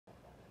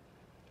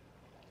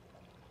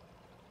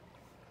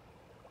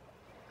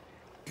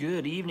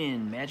Good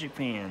evening, Magic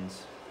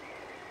fans.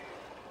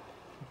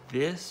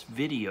 This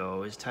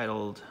video is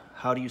titled,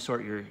 How Do You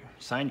Sort Your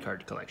Signed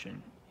Card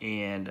Collection?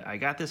 And I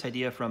got this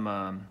idea from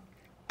a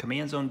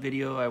Command Zone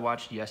video I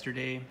watched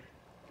yesterday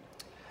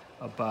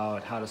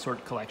about how to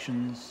sort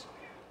collections.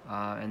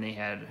 And they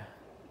had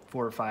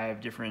 4 or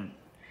 5 different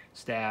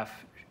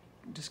staff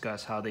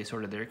discuss how they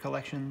sorted their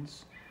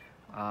collections.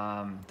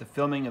 The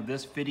filming of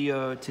this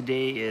video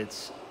today,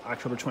 it's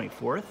October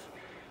 24th.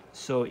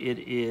 So it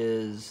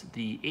is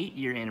the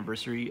 8-year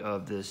anniversary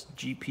of this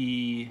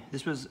GP.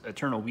 This was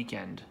Eternal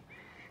Weekend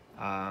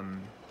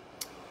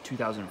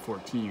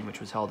 2014,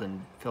 which was held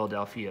in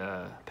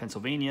Philadelphia,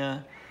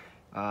 Pennsylvania.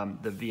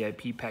 The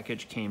VIP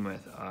package came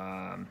with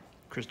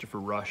Christopher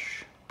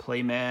Rush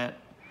playmat.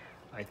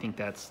 I think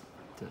that's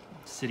the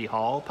City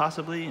Hall,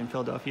 possibly, in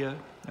Philadelphia.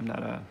 I'm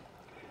not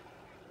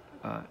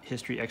a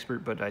history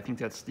expert, but I think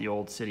that's the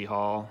old City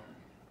Hall.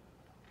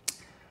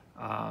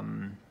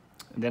 And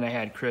then I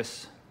had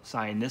Chris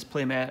sign this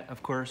playmat,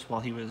 of course, while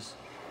he was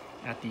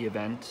at the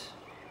event.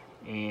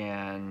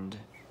 And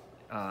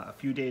a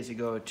few days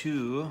ago,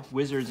 too,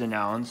 Wizards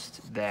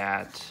announced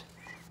that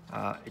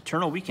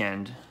Eternal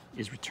Weekend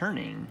is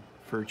returning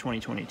for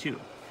 2022.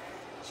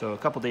 So a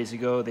couple days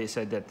ago, they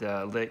said that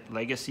the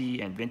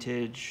Legacy and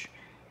Vintage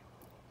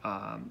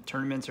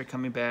tournaments are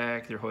coming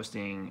back. They're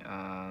hosting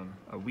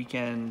a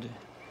weekend,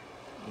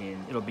 and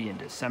it'll be in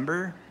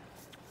December.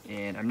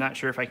 And I'm not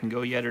sure if I can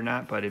go yet or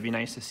not, but it'd be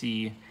nice to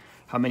see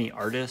how many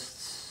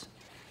artists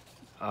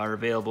are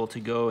available to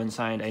go and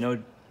sign. I know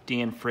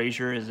Dan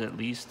Frazier is at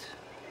least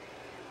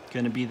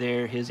going to be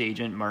there. His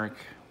agent, Mark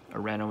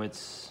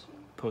Aranowitz,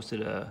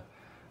 posted a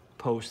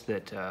post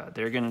that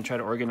they're going to try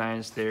to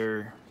organize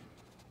their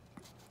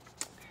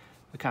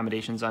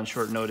accommodations on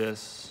short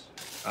notice.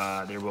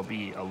 There will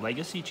be a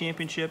Legacy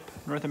Championship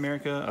North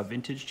America, a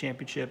Vintage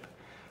Championship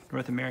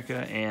North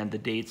America, and the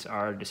dates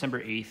are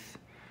December 8th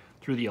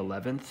through the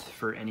 11th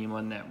for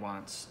anyone that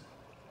wants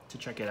to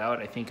check it out.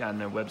 I think on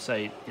their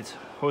website, it's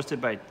hosted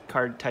by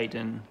Card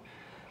Titan.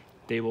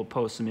 They will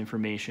post some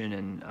information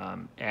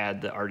and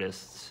add the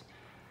artists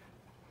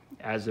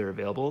as they're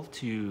available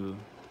to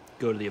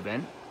go to the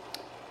event.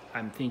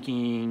 I'm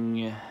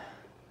thinking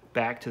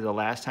back to the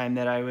last time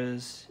that I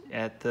was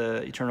at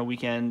the Eternal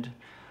Weekend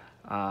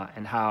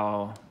and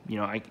how,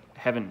 I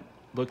haven't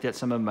looked at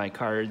some of my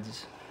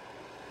cards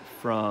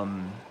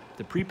from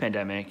the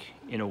pre-pandemic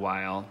in a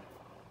while,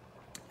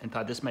 and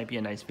thought this might be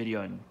a nice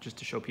video and just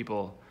to show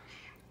people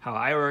how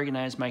I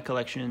organize my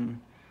collection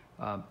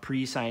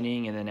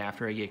pre-signing, and then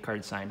after I get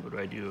cards signed, what do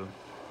I do?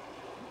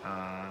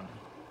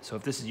 So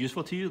if this is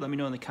useful to you, let me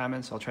know in the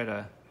comments. I'll try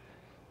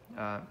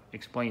to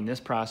explain this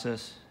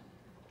process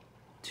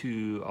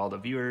to all the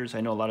viewers.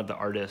 I know a lot of the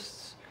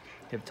artists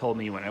have told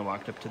me when I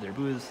walked up to their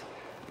booth,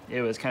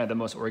 it was kind of the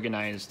most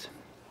organized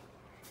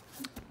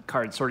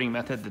card sorting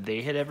method that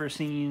they had ever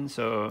seen.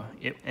 So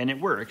it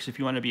works if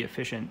you want to be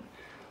efficient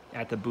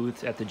at the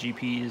booths, at the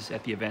GPs,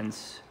 at the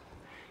events.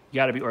 You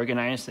got to be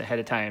organized ahead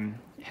of time,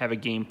 have a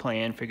game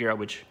plan, figure out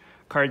which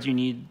cards you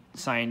need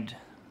signed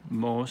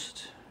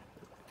most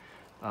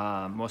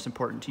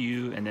important to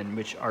you, and then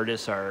which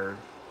artists are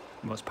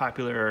most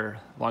popular,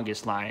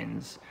 longest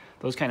lines.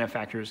 Those kind of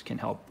factors can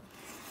help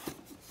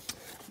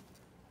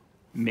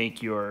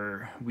make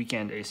your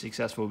weekend a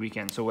successful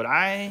weekend. So what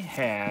I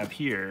have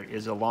here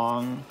is a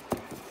long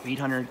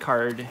 800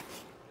 card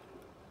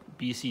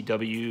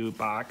BCW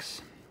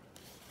box.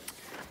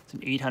 It's an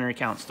 800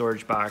 count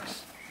storage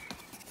box.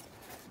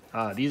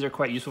 These are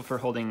quite useful for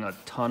holding a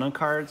ton of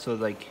cards. So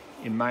like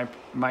in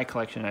my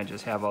collection, I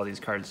just have all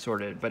these cards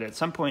sorted. But at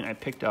some point I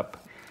picked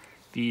up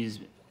these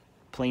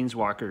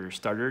Planeswalker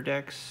starter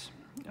decks.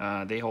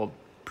 They hold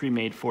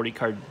pre-made 40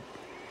 card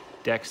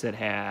decks that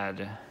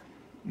had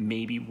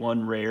maybe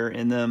 1 rare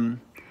in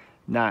them,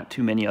 not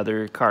too many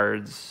other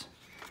cards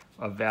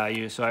of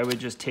value. So I would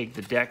just take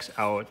the decks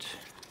out,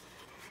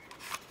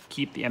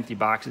 keep the empty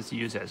boxes to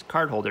use as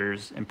card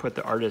holders, and put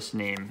the artist's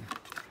name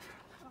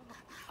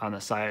on the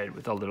side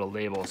with a little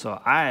label.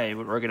 So I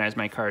would organize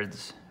my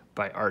cards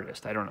by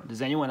artist. I don't know.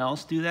 Does anyone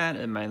else do that?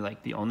 Am I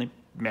like the only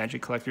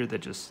Magic collector that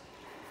just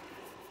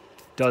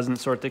doesn't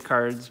sort the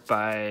cards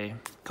by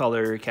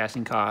color,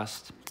 casting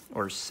cost,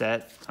 or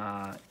set?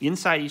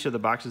 Inside each of the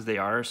boxes, they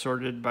are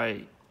sorted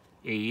by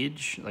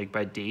age, like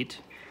by date.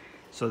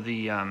 So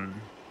the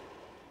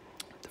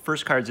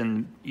first cards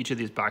in each of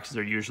these boxes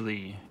are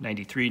usually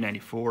 93,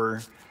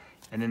 94,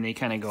 and then they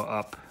kind of go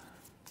up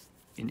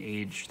in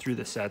age through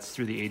the sets,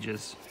 through the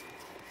ages,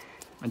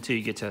 until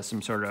you get to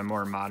some sort of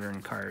more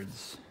modern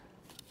cards.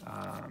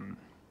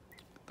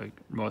 Like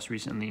most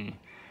recently,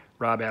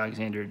 Rob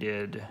Alexander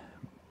did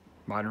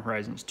Modern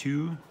Horizons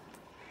 2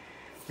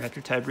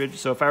 after Tidebridge.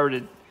 So if I were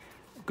to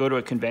go to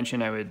a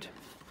convention, I would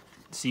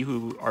see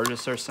who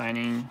artists are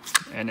signing,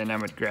 and then I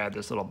would grab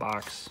this little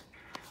box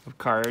of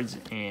cards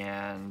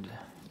and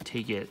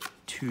take it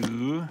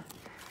to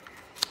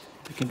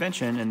the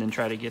convention and then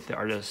try to get the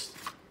artist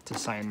to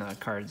sign the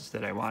cards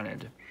that I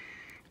wanted.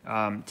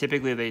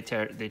 Typically they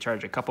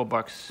charge a couple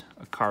bucks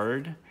a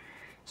card,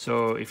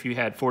 So if you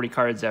had 40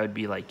 cards, that would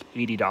be like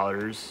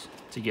 $80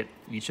 to get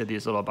each of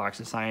these little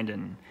boxes signed,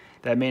 and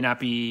that may not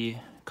be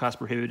cost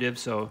prohibitive.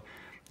 So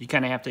you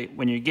kind of have to,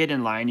 when you get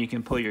in line, you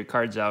can pull your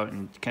cards out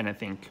and kind of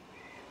think,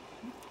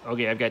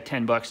 okay, I've got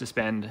 $10 to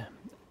spend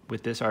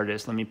with this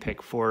artist. Let me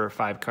pick 4 or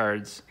 5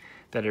 cards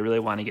that I really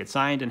want to get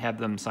signed and have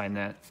them sign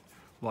that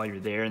while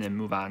you're there, and then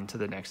move on to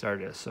the next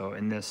artist. So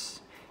in this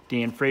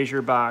Dan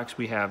Frazier box,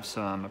 we have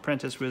some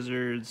Apprentice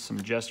Wizards,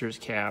 some Jester's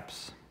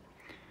caps,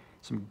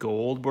 some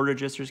gold border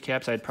Jester's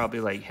caps. I'd probably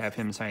like have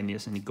him sign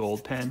this in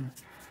gold pen.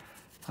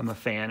 I'm a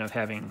fan of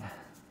having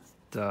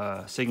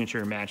the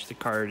signature match the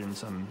card in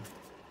some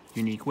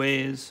unique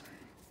ways.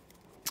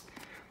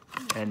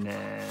 And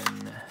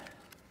then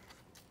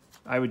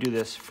I would do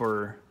this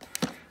for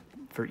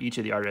each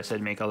of the artists.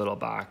 I'd make a little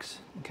box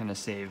and kind of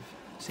save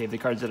the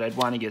cards that I'd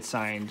want to get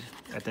signed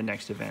at the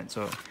next event.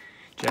 So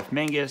Jeff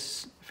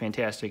Mangus,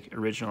 fantastic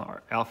original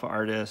alpha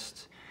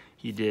artist.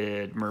 He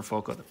did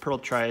Merfolk the Pearl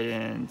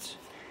Trident,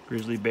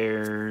 Grizzly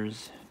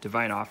Bears,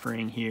 Divine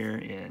Offering here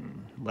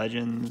in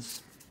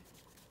Legends.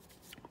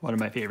 One of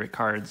my favorite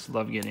cards.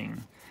 Love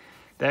getting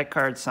that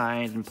card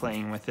signed and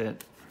playing with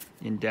it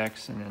in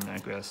decks. And then I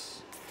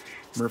guess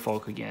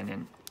Merfolk again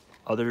in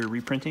other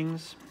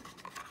reprintings.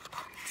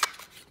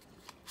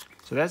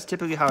 So that's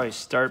typically how I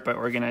start, by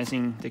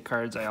organizing the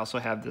cards. I also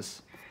have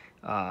this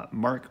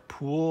Mark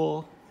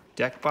Poole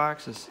deck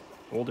box, this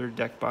older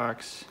deck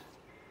box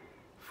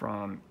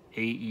from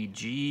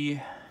AEG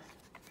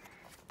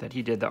that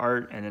he did the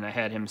art, and then I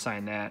had him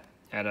sign that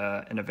at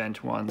an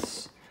event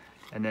once.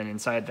 And then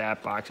inside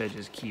that box I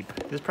just keep,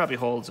 this probably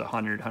holds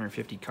 100,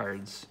 150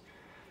 cards.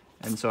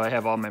 And so I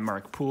have all my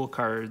Mark Poole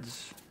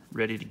cards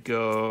ready to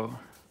go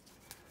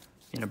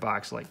in a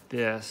box like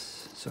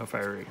this. So if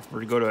I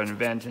were to go to an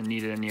event and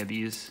needed any of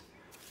these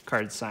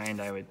cards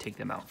signed, I would take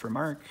them out for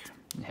Mark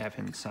and have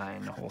him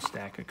sign a whole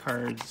stack of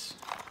cards.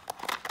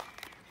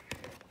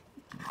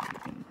 You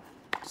can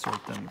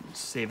sort them,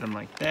 save them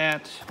like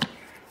that.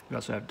 We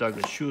also have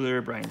Douglas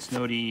Schuler, Brian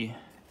Snoddy,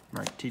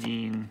 Mark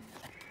Tidding,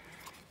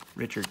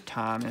 Richard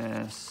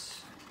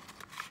Thomas.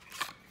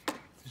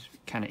 He's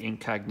kind of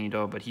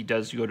incognito, but he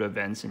does go to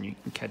events and you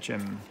can catch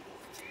him.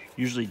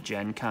 Usually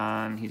Gen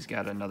Con, he's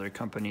got another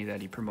company that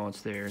he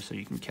promotes there, so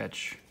you can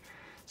catch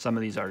some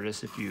of these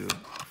artists if you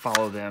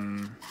follow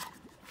them,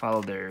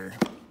 follow their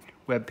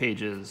web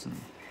pages and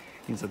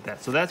things like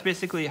that. So that's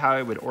basically how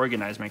I would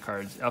organize my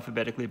cards,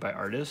 alphabetically by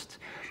artist.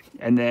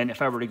 And then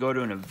if I were to go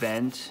to an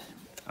event,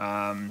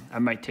 I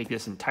might take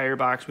this entire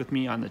box with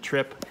me on the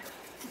trip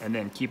and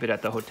then keep it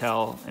at the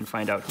hotel and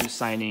find out who's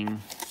signing,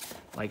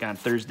 like on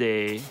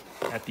Thursday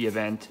at the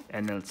event.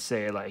 And then let's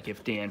say like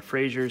if Dan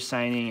Frazier's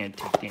signing, I'd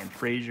take Dan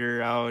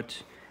Frazier out.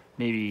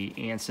 Maybe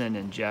Anson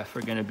and Jeff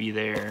are gonna be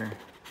there.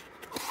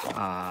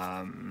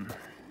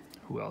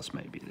 Who else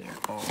might be there?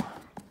 Oh,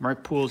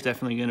 Mark Poole's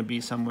definitely gonna be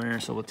somewhere,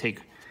 so we'll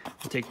take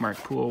Mark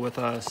Poole with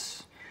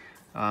us.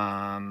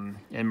 And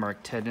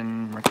Mark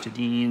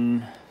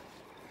Teddeen,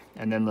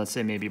 and then let's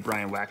say maybe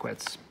Brian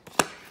Wackwitz.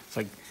 It's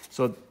like,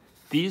 so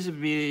these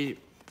would be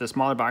the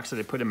smaller box that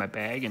I put in my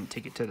bag and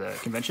take it to the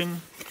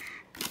convention.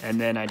 And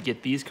then I'd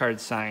get these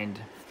cards signed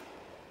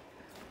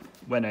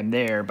when I'm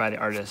there by the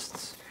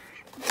artists,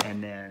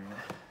 and then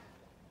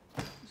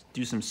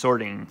do some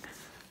sorting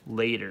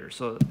later.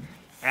 So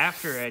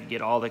after I'd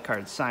get all the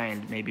cards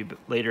signed, maybe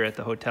later at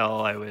the hotel,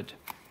 I would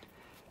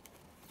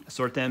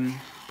sort them,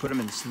 put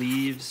them in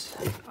sleeves,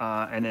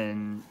 and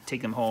then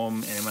take them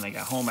home. And when I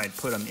got home, I'd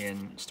put them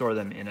in, store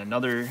them in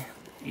another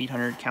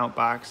 800 count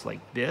box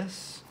like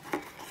this.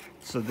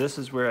 So this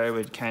is where I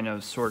would kind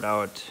of sort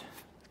out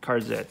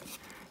cards that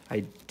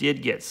I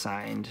did get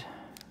signed.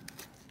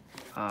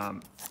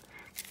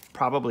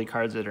 Probably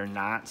cards that are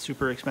not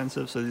super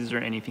expensive. So these are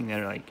anything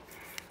that are like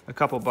a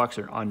couple bucks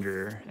or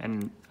under.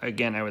 And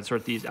again, I would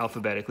sort these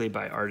alphabetically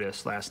by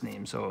artist last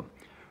name. So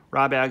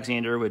Rob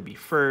Alexander would be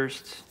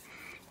first.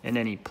 And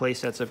any play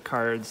sets of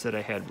cards that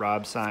I had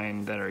Rob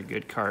sign that are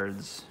good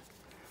cards,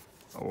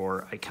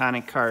 or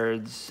iconic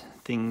cards,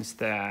 things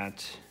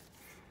that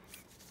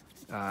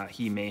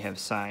he may have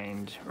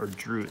signed or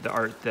drew, the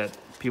art that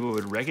people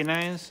would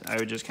recognize, I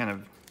would just kind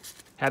of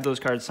have those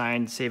cards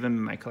signed, save them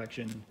in my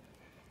collection.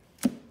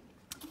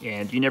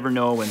 And you never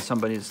know when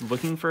somebody's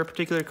looking for a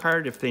particular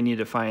card, if they need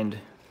to find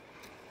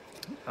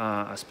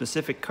a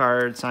specific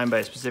card signed by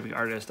a specific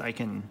artist, I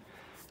can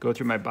go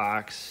through my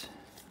box,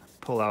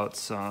 pull out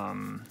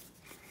some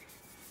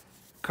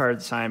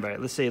cards signed by,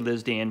 let's say,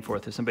 Liz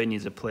Danforth. If somebody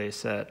needs a play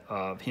set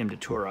of Hymn to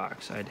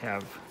Turox, I'd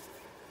have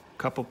a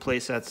couple play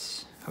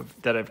sets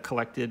that I've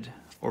collected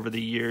over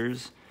the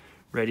years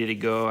ready to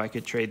go. I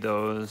could trade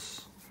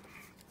those.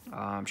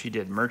 She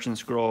did Merchant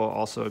Scroll,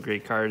 also a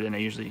great card, and I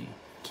usually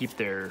keep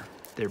their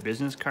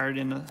business card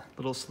in a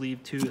little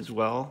sleeve too as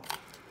well,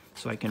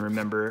 so I can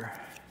remember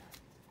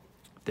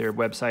their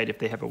website, if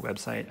they have a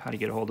website, how to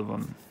get a hold of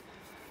them.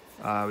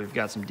 We've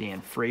got some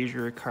Dan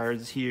Frazier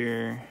cards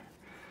here.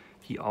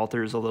 He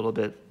alters a little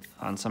bit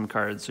on some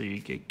cards, so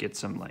you could get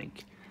some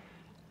like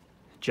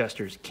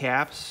Jester's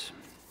caps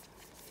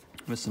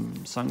with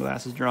some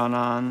sunglasses drawn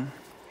on.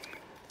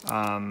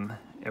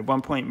 At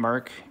one point,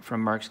 Mark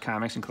from Mark's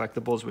Comics and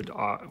Collectibles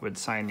would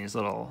sign these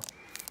little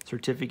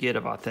certificate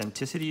of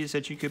authenticities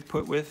that you could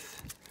put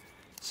with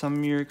some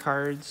of your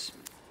cards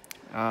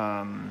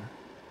to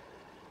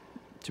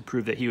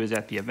prove that he was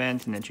at the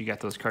event and that you got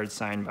those cards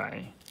signed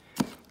by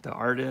the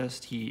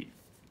artist. He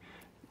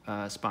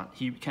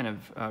kind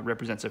of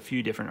represents a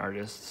few different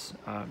artists.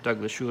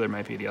 Douglas Schuler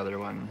might be the other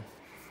one.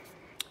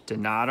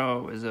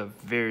 Donato is a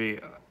very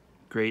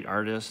great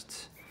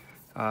artist.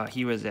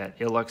 He was at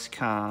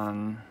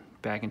IlluxCon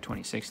back in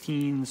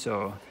 2016,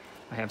 so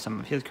I have some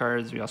of his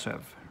cards. We also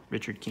have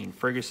Richard Kane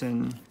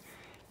Ferguson,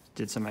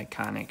 did some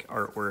iconic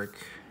artwork.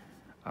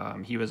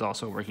 He was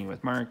also working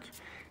with Mark.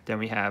 Then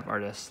we have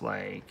artists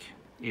like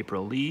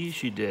April Lee.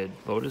 She did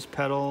Lotus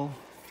Petal.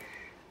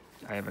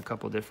 I have a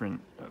couple different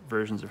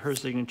versions of her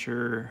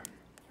signature,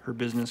 her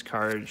business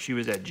card. She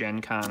was at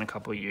Gen Con a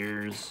couple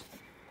years.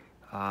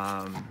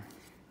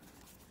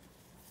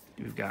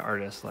 We've got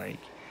artists like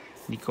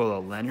Nicola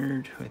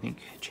Leonard, who I think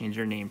changed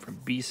her name from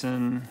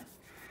Beeson.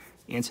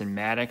 Anson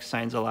Maddox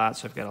signs a lot,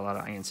 so I've got a lot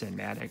of Anson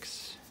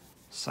Maddox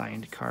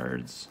signed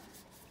cards.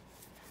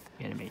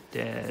 Animate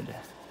Dead.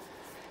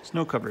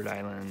 Snow-Covered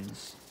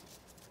Islands.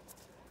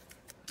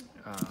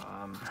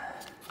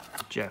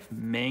 Jeff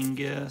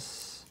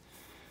Mangus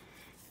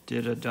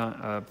did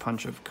a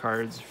bunch of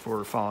cards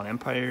for Fallen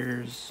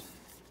Empires.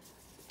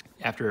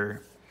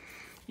 After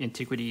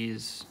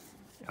Antiquities,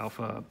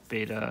 Alpha,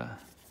 Beta,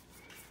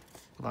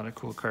 a lot of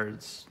cool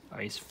cards.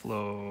 Ice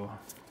Flow.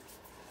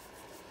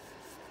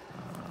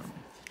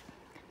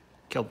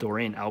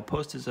 Keldorian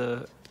Outpost is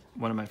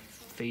one of my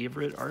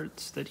favorite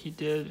arts that he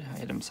did. I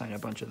had him sign a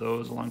bunch of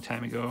those a long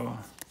time ago.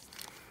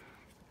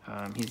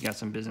 He's got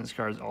some business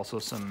cards, also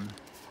some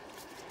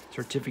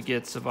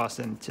certificates of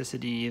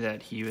authenticity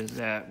that he was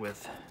at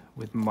with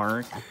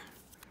Mark.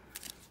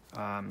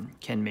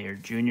 Ken Mayer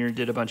Jr.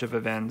 did a bunch of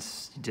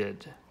events. He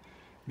did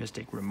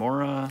Mystic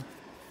Remora,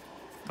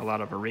 a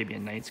lot of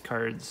Arabian Nights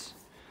cards.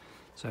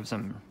 So I have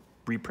some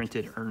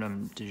reprinted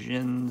Urnum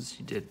Djinns.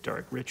 He did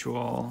Dark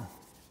Ritual.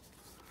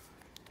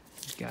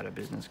 He's got a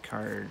business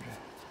card.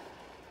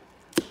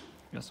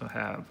 We also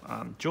have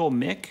Joel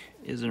Mick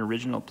is an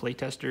original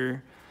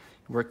playtester.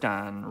 He worked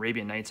on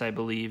Arabian Nights, I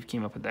believe,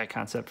 came up with that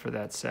concept for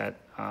that set.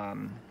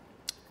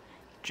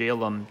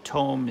 JLM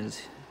Tome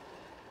is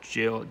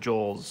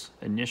Joel's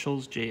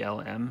initials,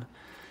 JLM.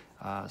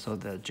 So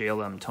the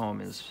JLM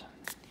Tome is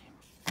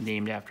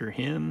named after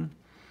him.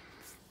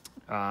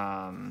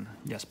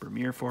 Jesper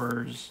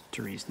Meerfors,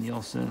 Therese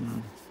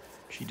Nielsen.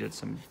 She did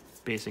some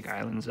basic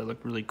islands that look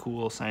really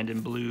cool, signed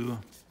in blue.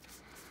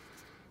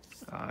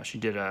 She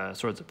did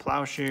Swords of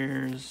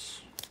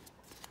Plowshares.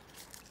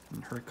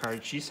 And her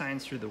card, she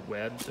signs through the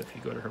web, so if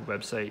you go to her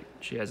website,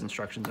 she has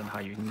instructions on how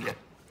you can get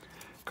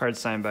cards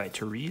signed by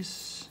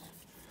Therese.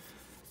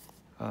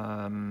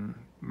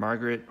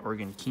 Margaret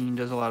Organ Keene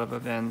does a lot of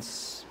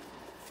events.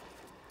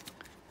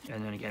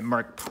 And then again,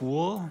 Mark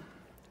Poole,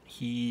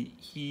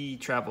 he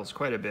travels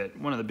quite a bit.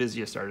 One of the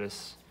busiest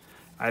artists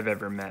I've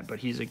ever met, but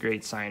he's a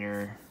great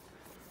signer.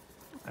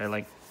 I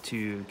like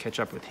to catch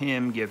up with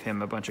him, give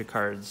him a bunch of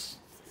cards,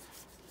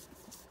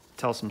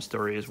 tell some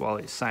stories while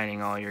he's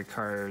signing all your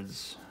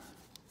cards.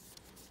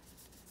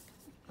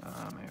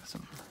 I have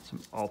some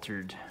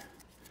altered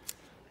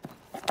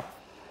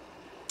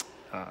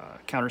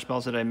counter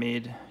spells that I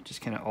made.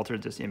 Just kind of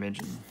altered this image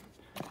and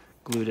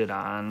glued it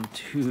on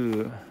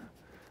to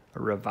a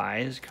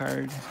revised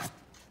card.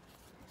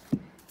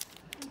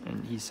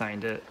 And he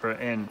signed it,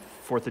 and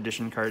 4th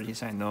edition card, he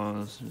signed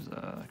those.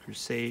 There's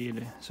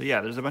Crusade. So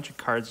yeah, there's a bunch of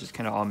cards just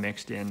kind of all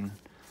mixed in,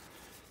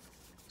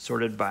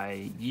 sorted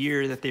by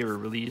year that they were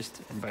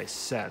released and by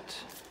set.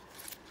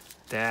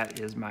 That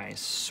is my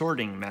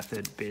sorting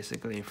method,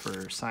 basically,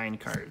 for signed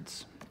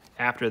cards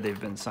after they've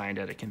been signed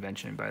at a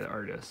convention by the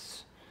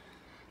artists.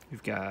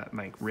 We've got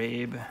Mike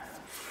Rabe,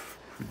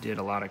 who did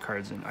a lot of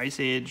cards in Ice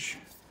Age,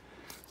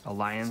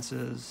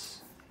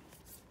 Alliances,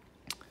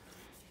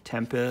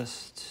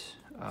 Tempest.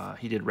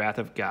 He did Wrath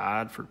of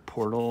God for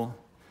Portal.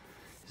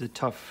 He's a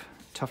tough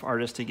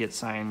artist to get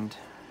signed.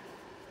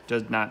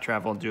 Does not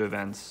travel and do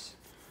events.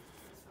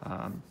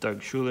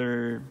 Doug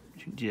Schuler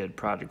did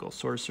Prodigal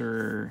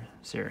Sorcerer,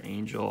 Sarah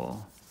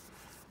Angel,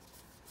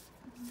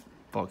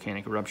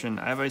 Volcanic Eruption.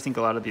 I always think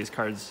a lot of these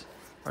cards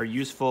are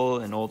useful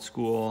and old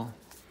school.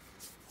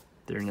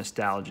 They're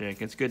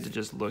nostalgic. It's good to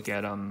just look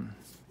at them.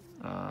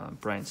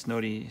 Brian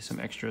Snoddy, some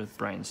extra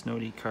Brian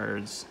Snoddy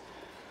cards.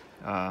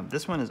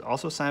 This one is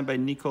also signed by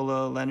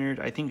Nicola Leonard.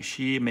 I think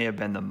she may have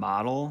been the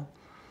model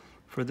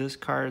for this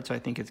card, so I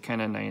think it's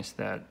kind of nice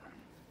that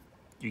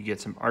you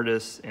get some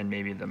artists and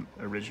maybe the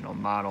original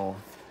model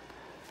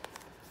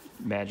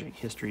magic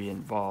history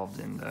involved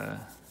in the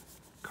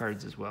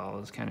cards as well.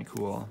 It's kind of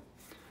cool.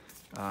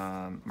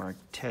 Mark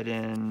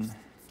Tedden.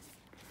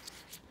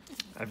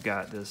 I've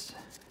got this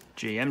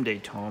JM Day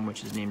tome,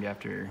 which is named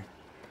after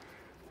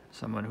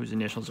someone whose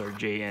initials are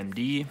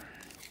JMD.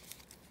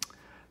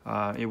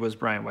 It was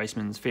Brian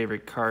Weissman's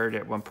favorite card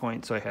at one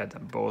point, so I had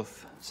them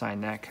both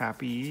sign that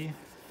copy.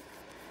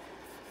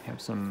 I have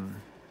some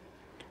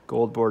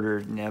gold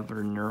bordered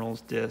Never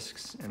Knurls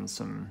discs, and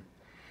some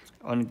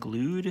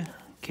unglued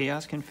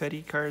Chaos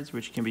Confetti cards,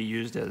 which can be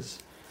used as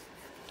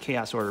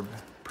Chaos Orb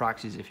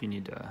proxies if you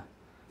need to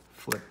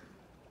flip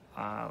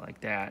like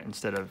that.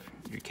 Instead of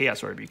your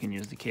Chaos Orb, you can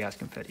use the Chaos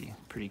Confetti.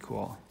 Pretty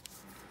cool.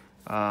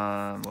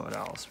 What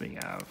else we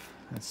have?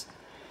 That's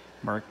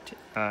marked.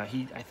 I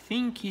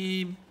think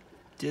he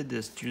did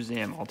this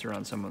Juzam altar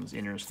on someone's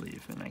inner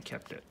sleeve, and I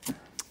kept it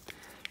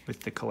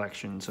with the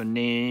collection. So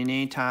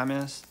Nene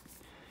Thomas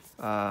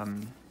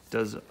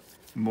does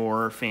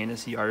more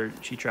fantasy art.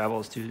 She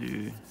travels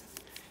to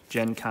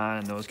Gen Con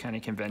and those kind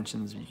of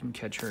conventions. You can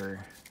catch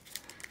her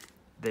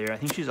there. I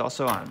think she's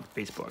also on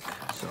Facebook,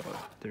 so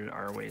there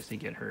are ways to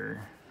get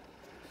her.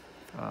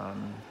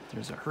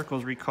 There's a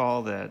Hercules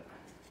Recall that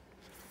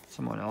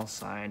someone else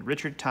signed.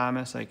 Richard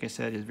Thomas, like I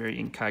said, is very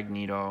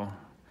incognito.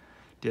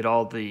 Did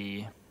all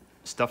the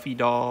Stuffy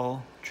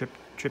Doll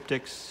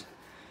triptychs,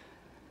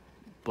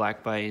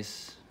 Black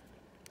Vice,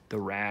 the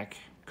Rack,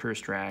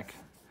 Cursed Rack.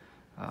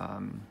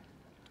 And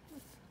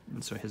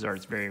so his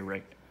art's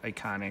very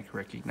iconic,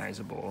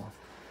 recognizable.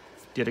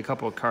 Did a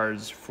couple of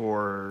cards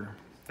for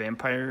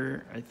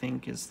Vampire, I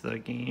think is the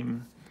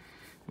game,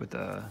 with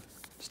a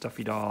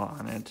Stuffy Doll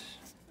on it.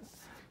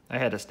 I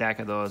had a stack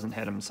of those and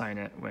had him sign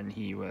it when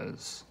he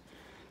was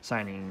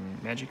signing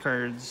Magic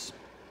cards.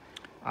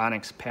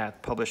 Onyx Path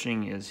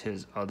Publishing is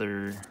his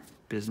other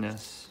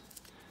business.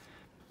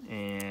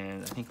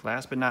 And I think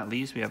last but not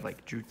least, we have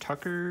like Drew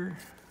Tucker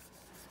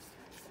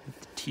with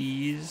the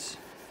T's.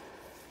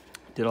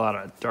 Did a lot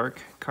of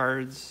dark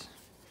cards.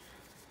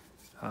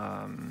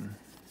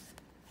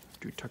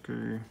 Drew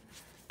Tucker,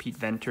 Pete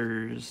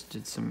Venters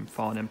did some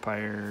Fallen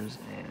Empires,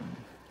 and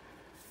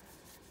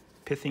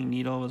Pithing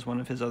Needle was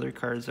one of his other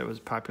cards that was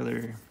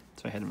popular,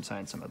 so I had him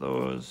sign some of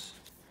those.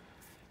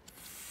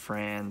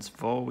 Franz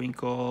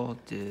Vollwinkle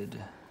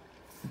did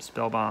some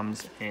Spell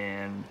Bombs,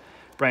 and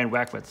Brian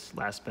Wackwitz,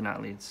 last but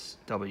not least,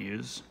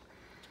 W's.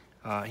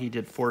 He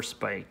did Force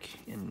Spike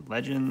in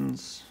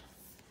Legends.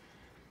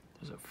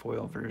 There's a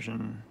foil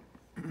version,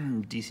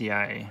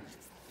 DCI,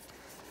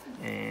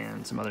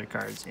 and some other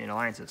cards in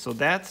Alliances. So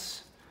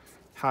that's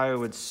how I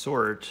would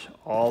sort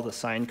all the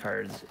signed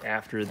cards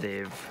after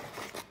they've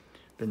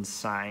been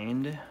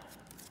signed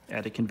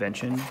at a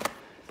convention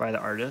by the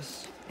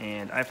artists.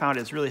 And I found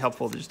it's really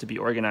helpful just to be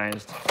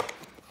organized,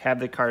 have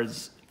the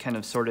cards kind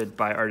of sorted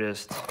by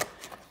artist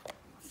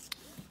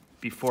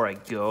before I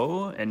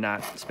go, and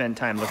not spend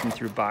time looking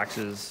through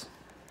boxes.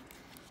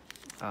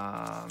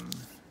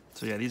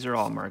 So yeah, these are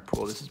all Mark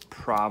Poole. This is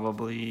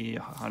probably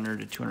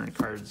 100 to 200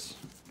 cards,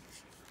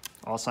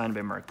 all signed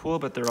by Mark Poole,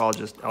 but they're all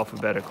just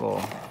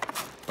alphabetical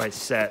by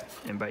set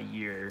and by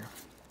year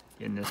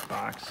in this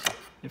box.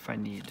 If I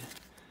need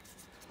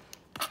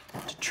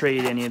to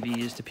trade any of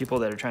these to people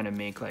that are trying to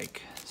make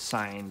like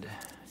signed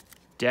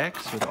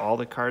decks with all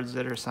the cards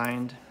that are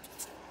signed,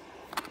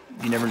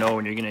 you never know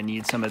when you're gonna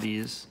need some of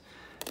these.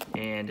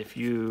 And if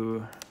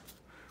you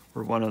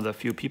were one of the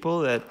few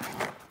people that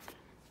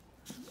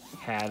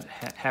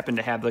happened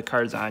to have the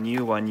cards on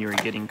you when you were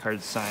getting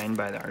cards signed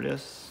by the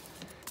artists,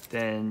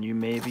 then you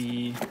may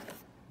be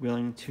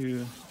willing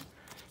to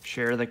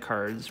share the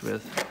cards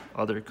with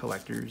other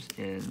collectors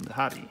in the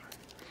hobby.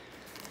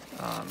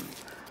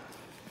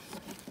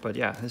 But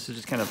yeah, this is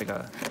just kind of like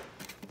a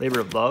labor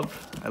of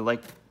love. I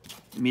like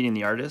meeting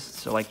the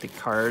artists. I like the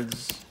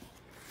cards.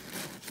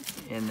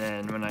 And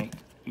then when I,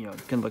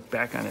 can look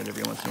back on it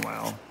every once in a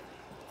while,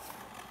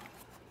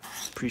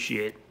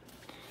 appreciate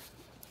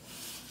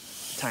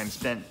time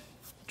spent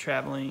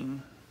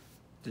traveling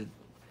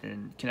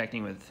and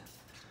connecting with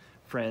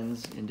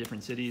friends in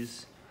different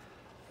cities.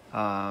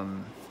 The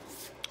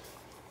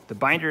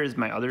binder is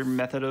my other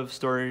method of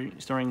storing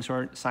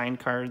signed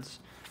cards.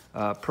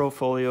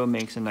 Profolio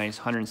makes a nice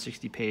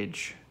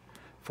 160-page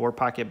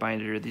 4-pocket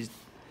binder. These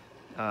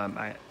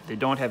they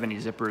don't have any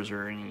zippers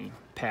or any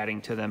padding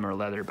to them or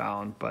leather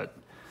bound, but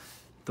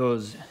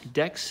those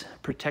Dex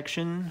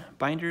protection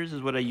binders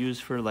is what I use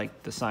for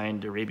like the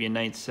signed Arabian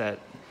Nights set.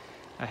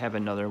 I have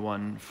another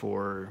one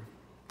for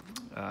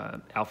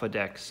alpha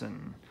decks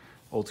and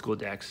old school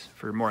decks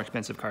for more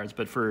expensive cards,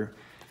 but for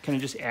kind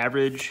of just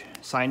average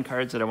signed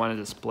cards that I want to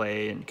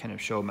display and kind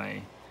of show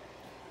my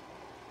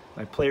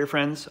player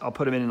friends, I'll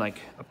put them in like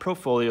a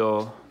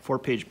Profolio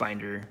 4-page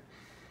binder.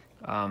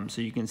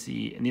 So you can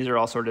see, and these are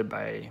all sorted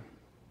by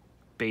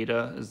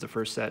Beta is the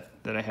first set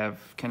that I have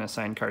kind of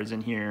signed cards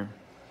in here.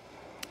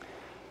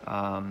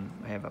 I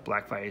have a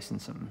Black Vice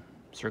and some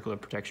Circle of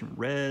Protection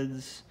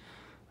Reds.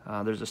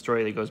 There's a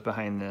story that goes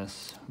behind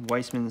this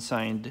Weissman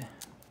signed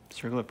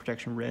Circle of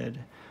Protection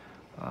Red.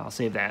 I'll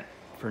save that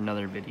for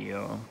another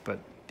video, but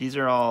these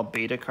are all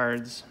Beta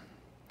cards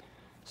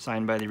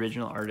signed by the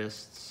original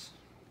artists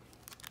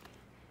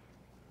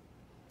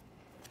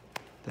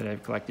that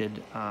I've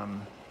collected.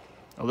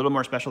 A little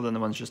more special than the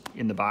ones just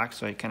in the box,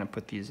 so I kind of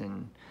put these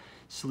in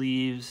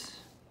sleeves,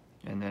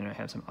 and then I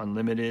have some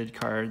unlimited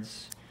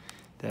cards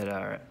that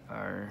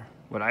are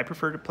what I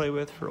prefer to play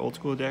with for old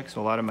school decks.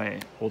 So a lot of my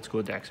old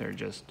school decks are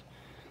just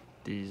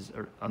these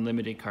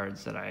unlimited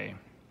cards that I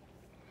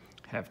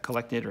have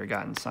collected or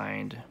gotten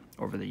signed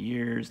over the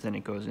years. Then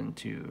it goes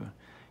into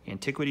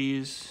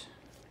antiquities.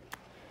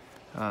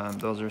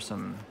 Those are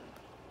some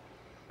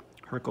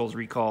Hercules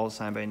recalls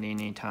signed by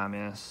Nene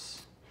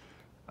Thomas.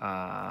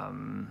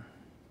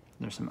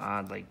 There's some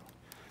odd like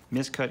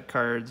miscut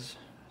cards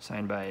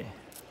signed by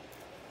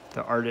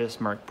the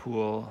artist Mark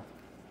Poole.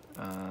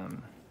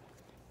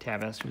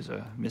 Tavis, who's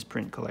a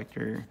misprint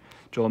collector.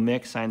 Joel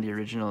Mick signed the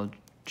original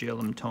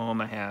Jalem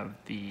tome. I have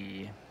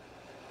the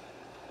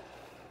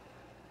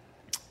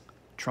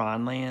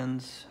Tron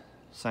lands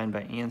signed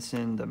by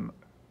Anson, the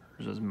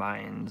Urza's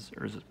Mines,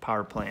 Urza's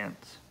Power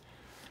Plant,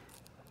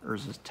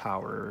 Urza's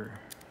Tower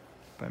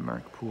by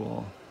Mark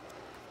Poole.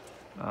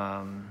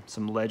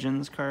 Some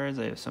Legends cards.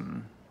 I have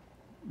some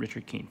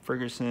Richard Kane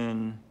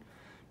Ferguson,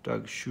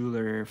 Doug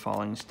Schuler,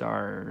 Falling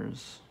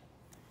Stars.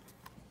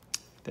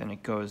 Then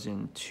it goes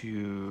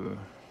into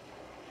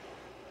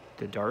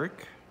the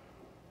Dark,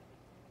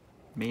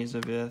 Maze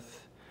of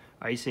Ith,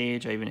 Ice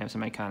Age. I even have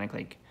some iconic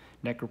like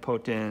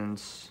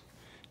Necropotence,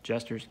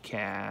 Jester's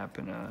Cap,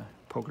 and a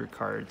poker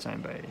card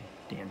signed by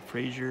Dan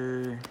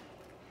Frazier.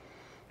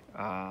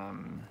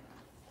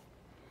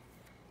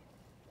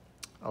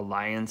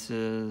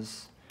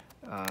 Alliances.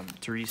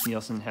 Therese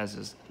Nielsen has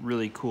this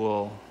really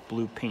cool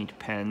blue paint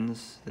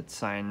pens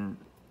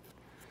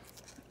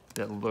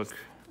that look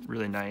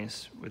really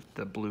nice with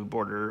the blue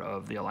border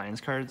of the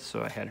Alliance cards.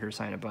 So I had her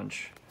sign a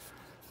bunch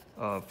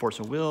of Force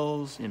of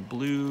Wills in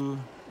blue,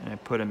 and I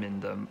put them in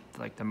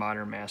the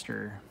Modern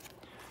Master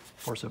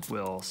Force of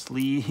Will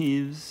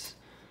sleeves.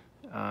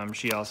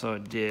 She also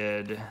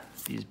did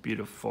these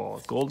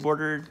beautiful gold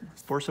bordered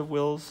Force of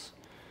Wills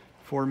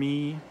for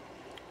me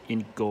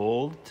in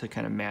gold to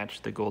kind of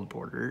match the gold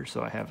border.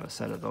 So I have a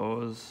set of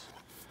those.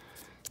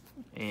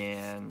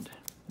 And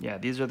yeah,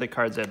 these are the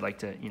cards I'd like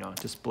to,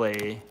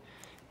 display,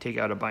 take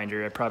out a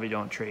binder. I probably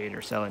don't trade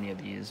or sell any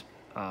of these.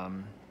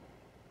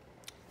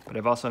 But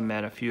I've also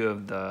met a few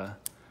of the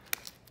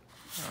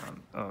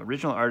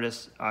original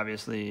artists.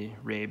 Obviously,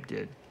 Rabe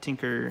did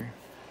Tinker,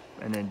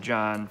 and then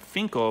John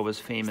Finkel was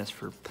famous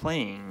for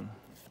playing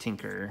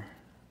Tinker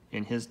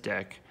in his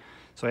deck.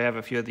 So I have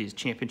a few of these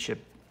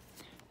championship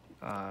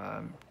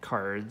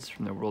cards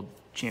from the World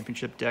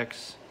Championship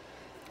decks.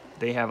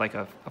 They have like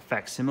a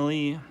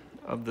facsimile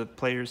of the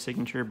player's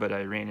signature, but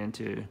I ran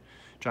into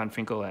John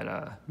Finkel at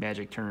a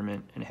Magic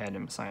tournament and had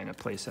him sign a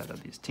play set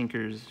of these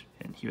Tinkers,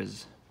 and he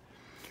was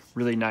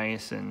really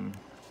nice and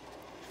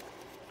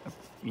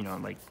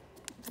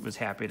was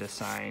happy to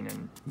sign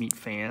and meet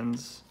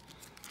fans.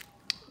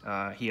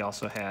 He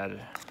also had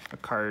a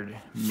card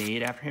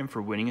made after him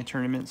for winning a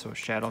tournament, so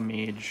Shadow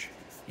Mage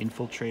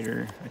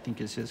Infiltrator, I think,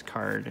 is his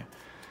card.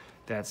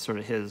 That's sort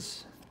of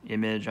his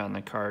image on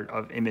the card,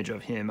 image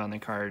of him on the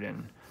card,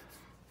 and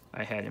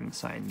I had him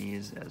sign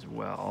these as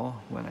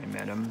well when I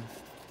met him.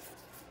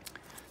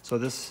 So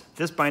this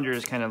binder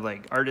is kind of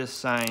like artist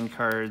signed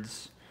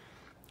cards,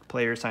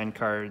 player signed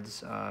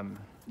cards,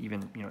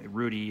 even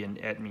Rudy and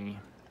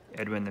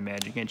Edwin the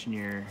Magic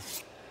Engineer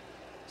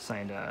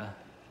signed a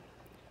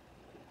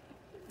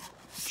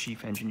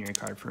Chief Engineer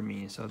card for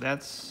me. So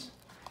that's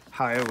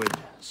how I would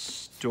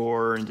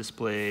store and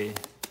display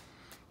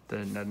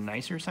the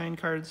nicer signed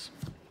cards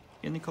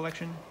in the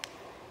collection.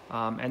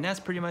 And that's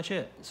pretty much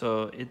it.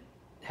 So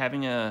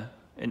having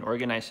an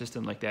organized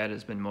system like that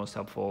has been most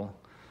helpful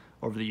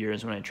over the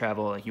years when I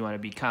travel. Like, you want to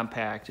be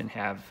compact and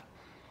have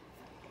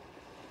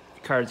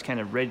cards kind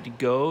of ready to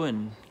go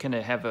and kind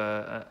of have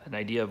an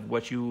idea of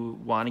what you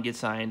want to get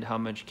signed, how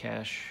much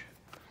cash,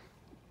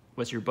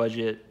 what's your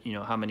budget,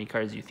 how many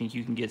cards you think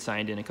you can get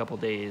signed in a couple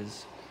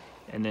days,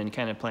 and then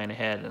kind of plan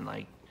ahead and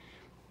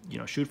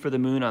shoot for the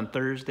moon on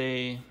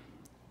Thursday,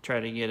 try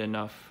to get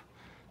enough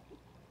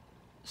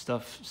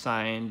stuff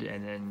signed,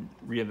 and then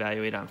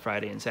reevaluate on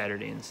Friday and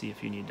Saturday and see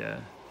if you need to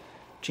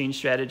change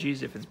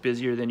strategies. If it's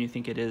busier than you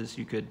think it is,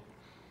 you could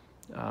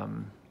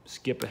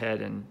skip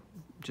ahead and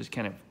just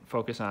kind of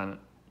focus on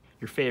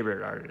your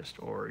favorite artist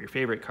or your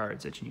favorite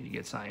cards that you need to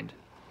get signed.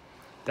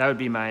 That would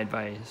be my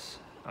advice.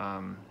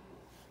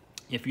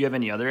 If you have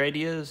any other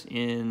ideas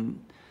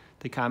in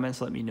the comments,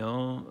 let me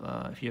know.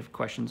 If you have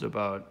questions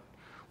about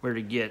where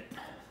to get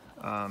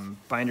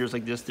binders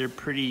like this, they're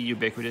pretty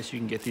ubiquitous. You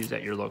can get these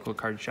at your local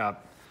card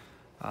shop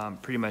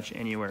pretty much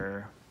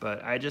anywhere.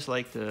 But I just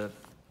like the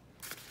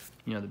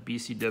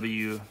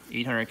BCW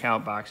 800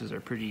 count boxes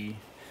are pretty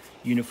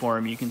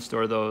uniform. You can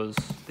store those.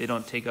 They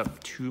don't take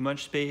up too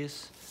much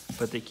space,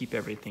 but they keep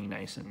everything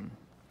nice and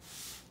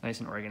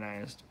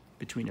organized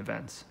between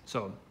events.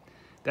 So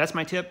that's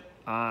my tip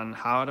on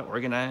how to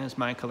organize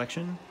my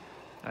collection.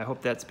 I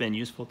hope that's been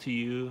useful to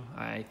you.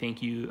 I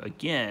thank you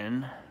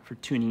again for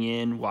tuning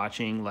in,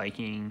 watching,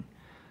 liking.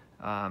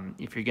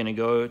 If you're gonna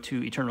go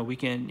to Eternal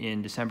Weekend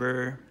in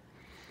December,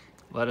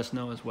 let us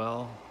know as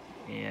well,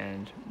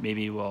 and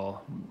maybe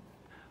we'll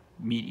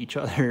meet each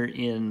other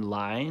in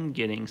line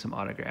getting some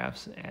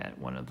autographs at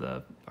one of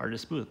the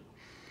artist booth.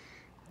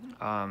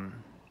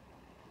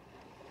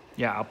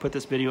 Yeah, I'll put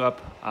this video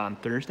up on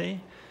Thursday,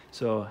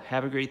 so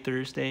have a great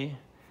Thursday,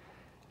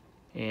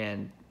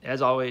 and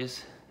as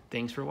always,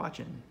 thanks for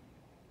watching.